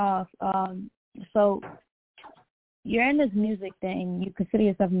off. So you're in this music thing. You consider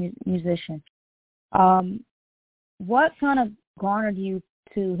yourself a musician. What kind of garnered you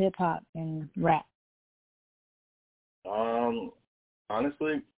to hip hop and rap?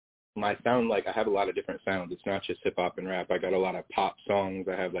 Honestly, my sound, like, I have a lot of different sounds. It's not just hip hop and rap. I got a lot of pop songs.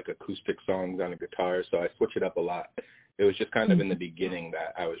 I have like acoustic songs on a guitar, so I switch it up a lot. It was just kind of in the beginning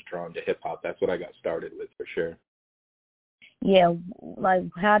that I was drawn to hip hop. That's what I got started with, for sure. Yeah, like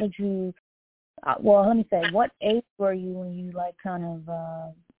how did you? Well, let me say, what age were you when you like kind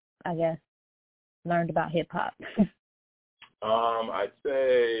of, I guess, learned about hip hop? I'd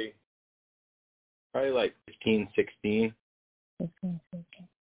say probably like 15, 16. 15, 16.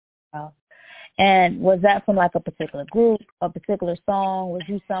 Wow. And was that from like a particular group, a particular song? Was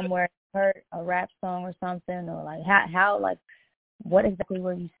you somewhere heard a rap song or something, or like how like what exactly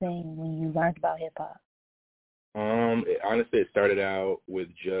were you saying when you learned about hip hop? Honestly, it started out with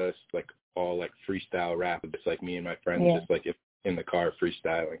just like all like freestyle rap, just like me and my friends, just like in the car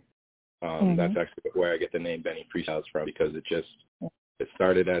freestyling. That's actually where I get the name Benny Freestyles from, because it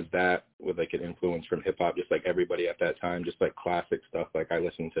started as that with like an influence from hip hop, just like everybody at that time, just like classic stuff. Like I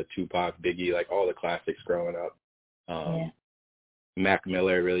listened to Tupac, Biggie, like all the classics growing up. Mac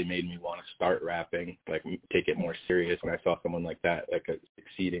Miller really made me want to start rapping, like take it more serious when I saw someone like that, like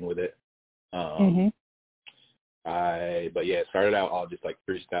succeeding with it. But yeah, it started out all just like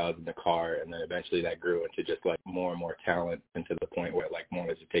freestyles in the car, and then eventually that grew into just like more and more talent, and to the point where like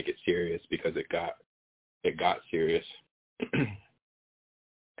wanted to take it serious because it got serious.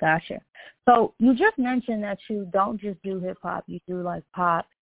 Gotcha. So you just mentioned that you don't just do hip hop, you do like pop,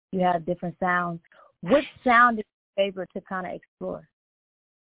 you have different sounds. Which sound is your favorite to kind of explore?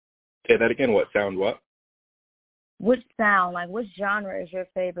 Say that again. What sound? What? Which sound, like which genre is your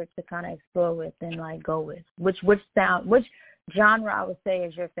favorite to kind of explore with and like go with? Which sound, which genre I would say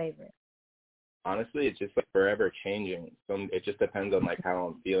is your favorite? Honestly, it's just like forever changing. It just depends on like how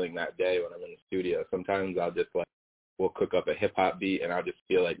I'm feeling that day when I'm in the studio. Sometimes I'll just like, we'll cook up a hip hop beat and I'll just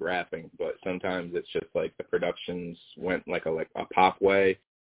feel like rapping. But sometimes it's just like the productions went like a pop way,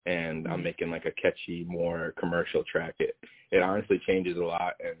 and I'm making like a catchy, more commercial track. It honestly changes a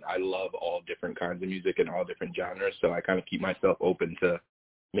lot, and I love all different kinds of music and all different genres, so I kind of keep myself open to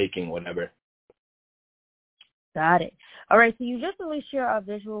making whatever. Got it. All right, so you just released your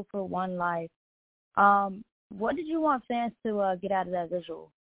visual for One Life. What did you want fans to get out of that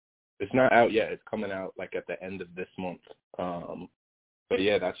visual? It's not out yet. It's coming out like at the end of this month. But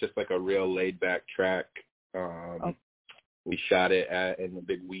yeah, that's just like a real laid back track. We shot it in the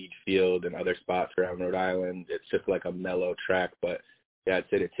big weed field and other spots around Rhode Island. It's just like a mellow track, but yeah, I'd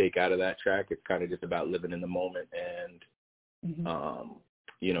say to take out of that track, it's kind of just about living in the moment and,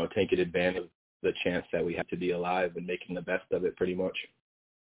 taking advantage of the chance that we have to be alive and making the best of it, pretty much.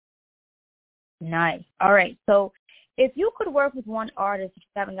 Nice. All right. So if you could work with one artist you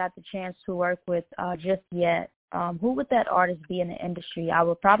haven't got the chance to work with just yet, who would that artist be in the industry? I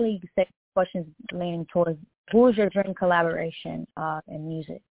would probably say questions leaning towards who is your dream collaboration in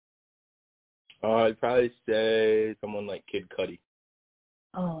music? I'd probably say someone like Kid Cudi.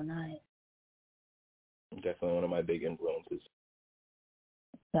 Oh, nice. Definitely one of my big influences.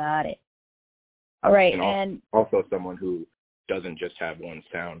 Got it. All right. And also someone who doesn't just have one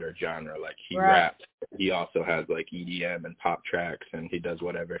sound or genre. Like he raps. He also has like EDM and pop tracks, and he does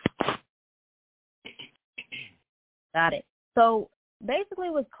whatever. Got it. So basically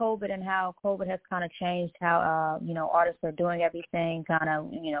with COVID and how COVID has kind of changed how, artists are doing everything, kind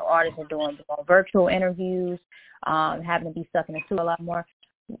of, artists are doing more virtual interviews, having to be stuck in the studio a lot more.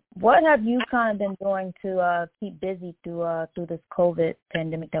 What have you kind of been doing to keep busy through this COVID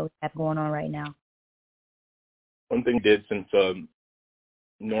pandemic that we have going on right now? One thing did, since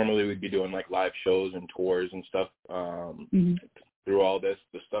normally we'd be doing like live shows and tours and stuff through all this,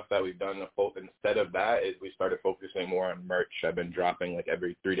 the stuff that we've done instead of that is we started focusing more on merch. I've been dropping like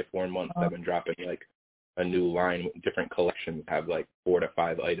every 3 to 4 months. I've been dropping like a new line with different collections, have like 4 to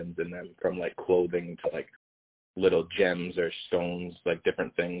 5 items in them, from like clothing to like little gems or stones, like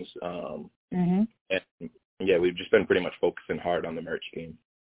different things. And yeah, we've just been pretty much focusing hard on the merch game.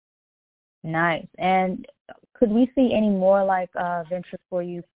 Nice. And could we see any more like ventures for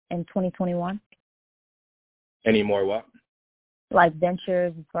you in 2021? Any more what? Like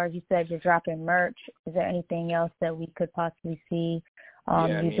ventures, as far as you said, you're dropping merch. Is there anything else that we could possibly see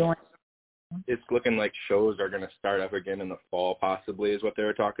you doing? It's looking like shows are going to start up again in the fall, possibly, is what they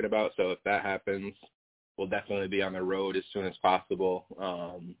were talking about. So if that happens, we'll definitely be on the road as soon as possible.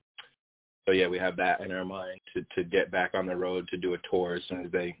 So yeah, we have that in our mind to get back on the road, to do a tour as soon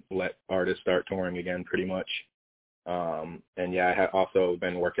as they let artists start touring again, pretty much. And yeah, I have also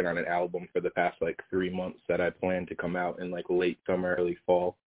been working on an album for the past like 3 months that I plan to come out in like late summer, early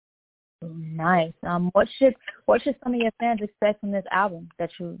fall. Nice. What should some of your fans expect from this album that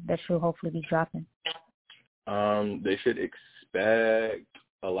you'll hopefully be dropping? They should expect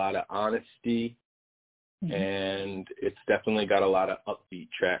a lot of honesty, and it's definitely got a lot of upbeat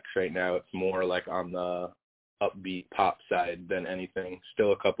tracks right now. It's more like on the upbeat pop side than anything.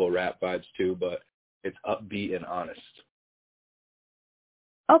 Still a couple of rap vibes too, but it's upbeat and honest.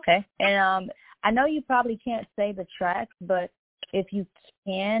 Okay. And I know you probably can't say the tracks, but if you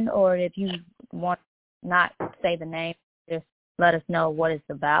can, or if you want not say the name, just let us know what it's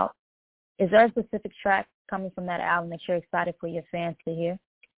about. Is there a specific track coming from that album that you're excited for your fans to hear?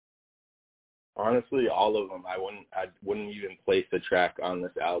 Honestly, all of them. I wouldn't even place a track on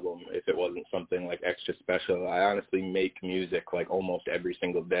this album if it wasn't something like extra special. I honestly make music like almost every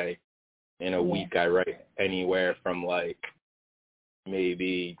single day. In a week, I write anywhere from like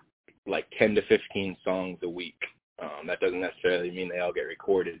maybe like 10 to 15 songs a week. That doesn't necessarily mean they all get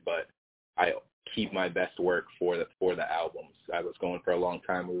recorded, but I keep my best work for the albums. I was going for a long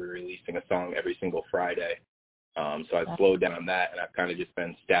time. We were releasing a song every single Friday. So I slowed down that, and I've kind of just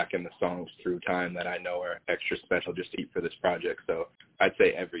been stacking the songs through time that I know are extra special just to keep for this project. So I'd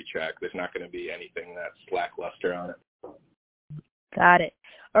say every track. There's not going to be anything that's lackluster on it. Got it.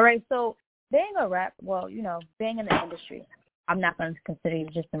 All right. So being being in the industry, I'm not going to consider you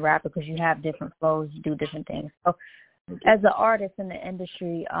just a rapper because you have different flows, you do different things. So as an artist in the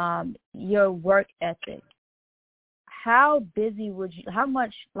industry, your work ethic, how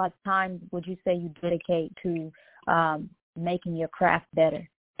much like time would you say you dedicate to making your craft better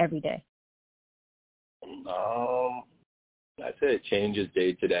every day? I'd say it changes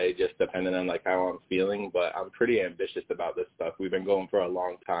day to day, just depending on like how I'm feeling. But I'm pretty ambitious about this stuff. We've been going for a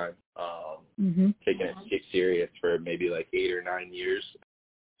long time, taking it serious for maybe like 8 or 9 years.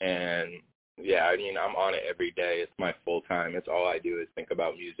 And yeah, I mean, I'm on it every day. It's my full time. It's all I do is think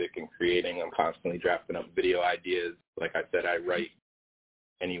about music and creating. I'm constantly drafting up video ideas. Like I said, I write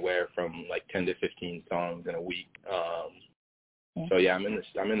anywhere from like 10 to 15 songs in a week. So yeah, I'm in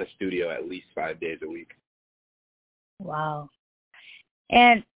the studio at least 5 days a week. Wow.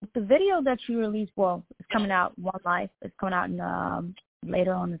 And the video that you released, it's coming out, One Life. It's coming out in,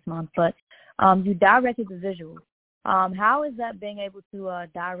 later on this month. But you directed the visuals. How is that being able to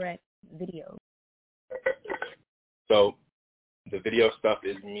direct videos? So the video stuff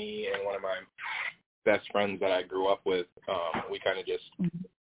is me and one of my best friends that I grew up with. We kind of just,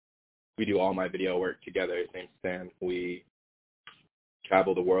 we do all my video work together. His name's Sam. We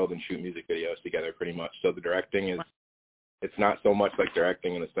travel the world and shoot music videos together pretty much. So the directing is, it's not so much like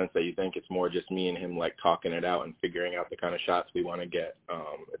directing in the sense that you think. It's more just me and him like talking it out and figuring out the kind of shots we want to get.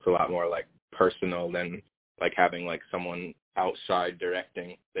 It's a lot more like personal than like having like someone outside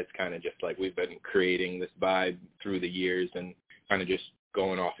directing. It's kind of just like we've been creating this vibe through the years and kind of just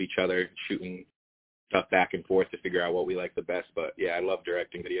going off each other, shooting stuff back and forth to figure out what we like the best. But yeah, I love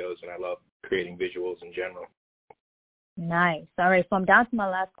directing videos and I love creating visuals in general. Nice. All right, so I'm down to my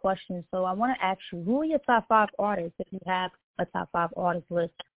last question. So I want to ask you, who are your top 5 artists if you have a top 5 artist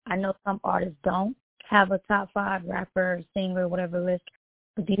list? I know some artists don't have a top 5 rapper, singer, whatever list,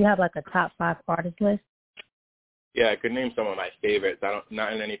 but do you have like a top 5 artist list? Yeah, I could name some of my favorites.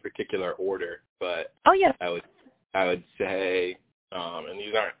 Not in any particular order, but oh yeah, I would say, and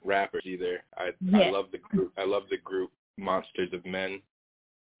these aren't rappers either. I love the group. I love the group Monsters of Men.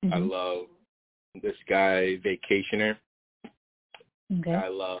 I love this guy Vacationer. Okay. I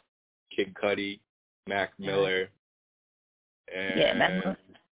love Kid Cudi, Mac Miller, and Mac Miller.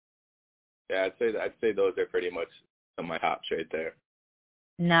 Yeah, I'd say those are pretty much some of my tops right there.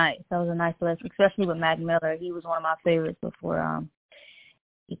 Nice. That was a nice list, especially with Mac Miller. He was one of my favorites before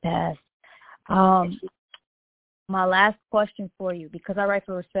he passed. My last question for you, because I write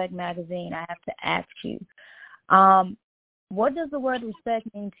for Respect Magazine, I have to ask you, what does the word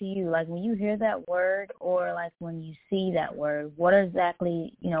respect mean to you? Like when you hear that word, or like when you see that word, what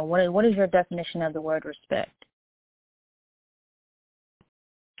exactly, what is your definition of the word respect?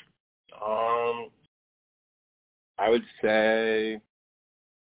 I would say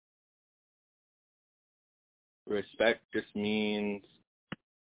respect just means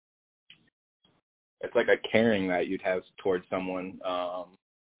it's like a caring that you'd have towards someone.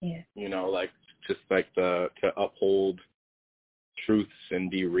 Like just like to uphold truths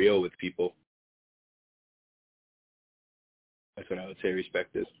and be real with people. That's what I would say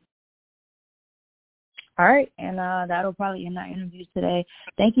respect is. All right, and that'll probably end our interview today.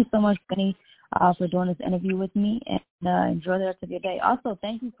 Thank you so much, Benny, for doing this interview with me, and enjoy the rest of your day. Also,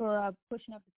 thank you for pushing up the